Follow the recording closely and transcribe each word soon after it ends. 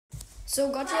So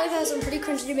Gacha Life has some pretty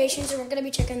cringe animations, and we're gonna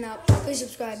be checking them out. Please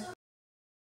subscribe.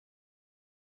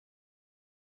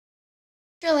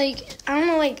 I don't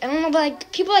know, but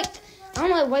people I don't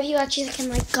know why people actually can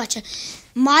like Gacha.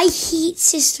 My Heat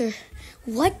Sister.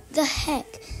 What the heck?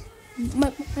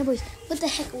 My voice. What the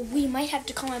heck? We might have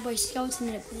to call my boy Skeleton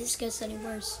if this gets any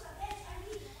worse.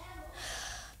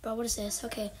 Bro, what is this?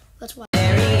 Okay, let's watch.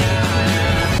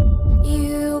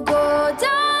 You go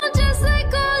down just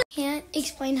like a... Can't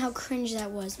explain how cringe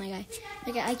that was, my guy.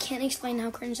 I can't explain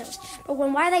how cringe that was. But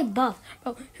why are they buff?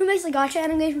 Bro, who makes a Gacha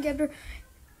animation character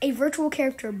a virtual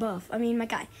character buff? I mean, my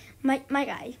guy's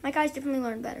definitely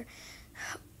learned better.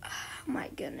 Oh, my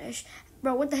goodness.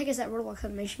 Bro, what the heck is that Roblox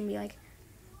animation be like?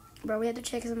 Bro, we had to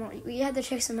check some out. We had to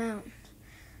check some out.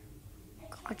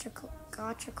 Gacha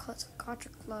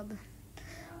Club.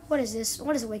 What is this?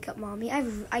 What is Wake Up Mommy?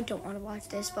 I don't want to watch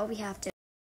this, but we have to.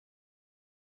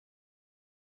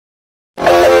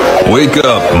 Wake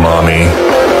up, Mommy.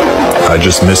 I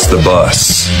just missed the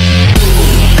bus.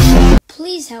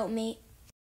 Please help me.